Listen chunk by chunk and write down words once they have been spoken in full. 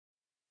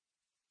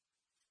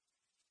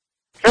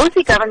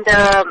Rosy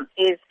Govender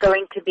is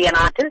going to be an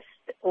artist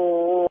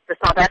who the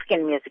South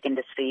African music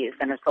industry is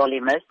going to sorely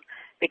miss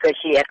because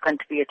she had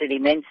contributed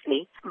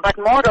immensely. But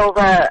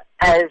moreover,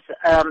 as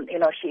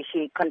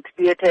she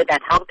contributed and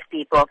helped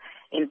people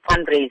in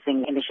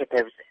fundraising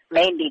initiatives,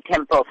 mainly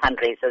temple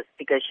fundraisers,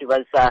 because she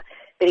was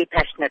very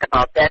passionate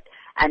about that,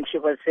 and she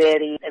was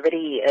very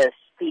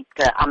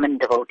steeped Aman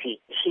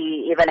devotee.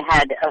 She even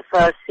had a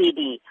first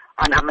CD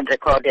on Aman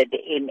recorded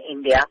in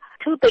India.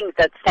 Two things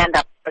that stand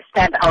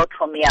out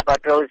for me about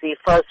Rosy.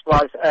 First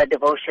was a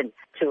devotion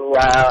to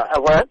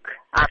a work,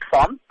 art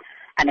form,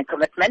 and a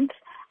commitment,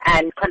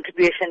 and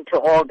contribution to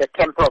all the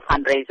temple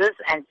fundraisers.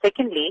 And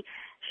secondly,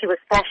 she was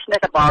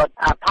passionate about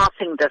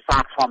passing this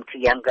art form to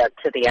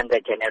the younger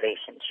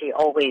generation. She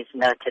always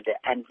nurtured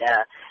and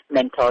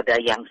mentored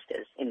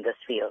youngsters in this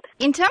field.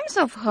 In terms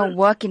of her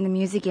work in the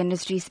music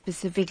industry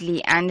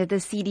specifically and the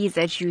CDs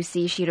that you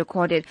say she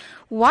recorded,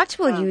 what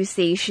will you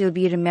say she'll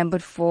be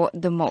remembered for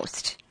the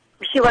most?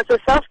 She was a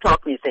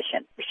self-taught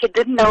musician. She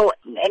didn't know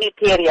any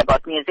theory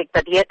about music,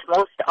 but yet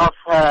most of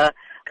her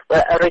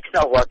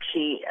original work,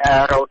 she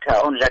wrote her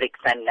own lyrics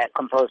and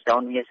composed her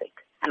own music.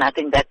 And I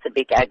think that's a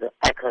big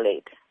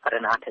accolade for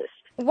an artist.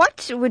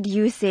 What would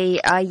you say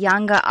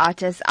younger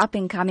artists,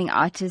 up-and-coming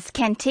artists,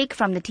 can take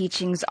from the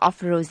teachings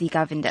of Rosy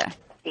Govender?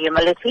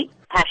 Humility,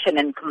 passion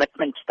and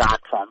commitment to the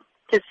art form.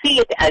 To see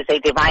it as a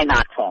divine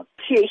art form.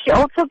 She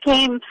also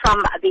came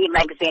from the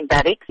magazine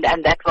Barracks,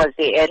 and that was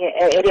the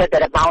area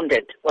that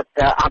abounded with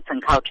the arts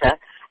and culture,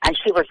 and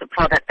she was a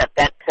product of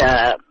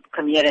that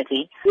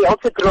community. We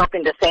also grew up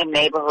in the same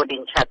neighborhood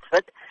in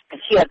Chatsworth,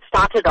 and she had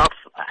started off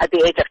at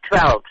the age of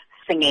 12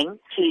 singing.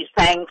 She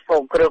sang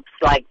for groups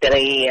like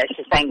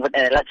she sang with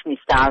the Lakshmi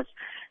Stars,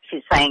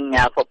 she sang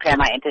for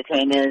Prema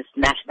Entertainers,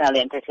 National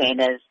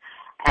Entertainers,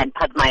 and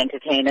Padma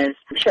Entertainers.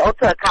 She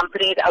also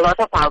accompanied a lot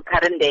of our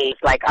current days,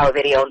 like our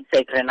very own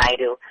Segra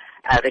Naidu,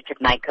 Richard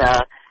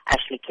Naicker,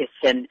 Ashley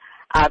Christian,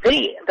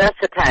 very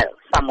versatile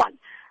someone.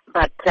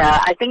 But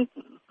I think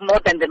more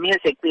than the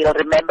music, we'll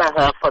remember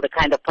her for the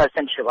kind of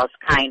person she was,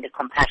 kind,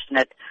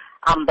 compassionate,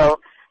 humble,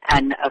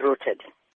 and rooted.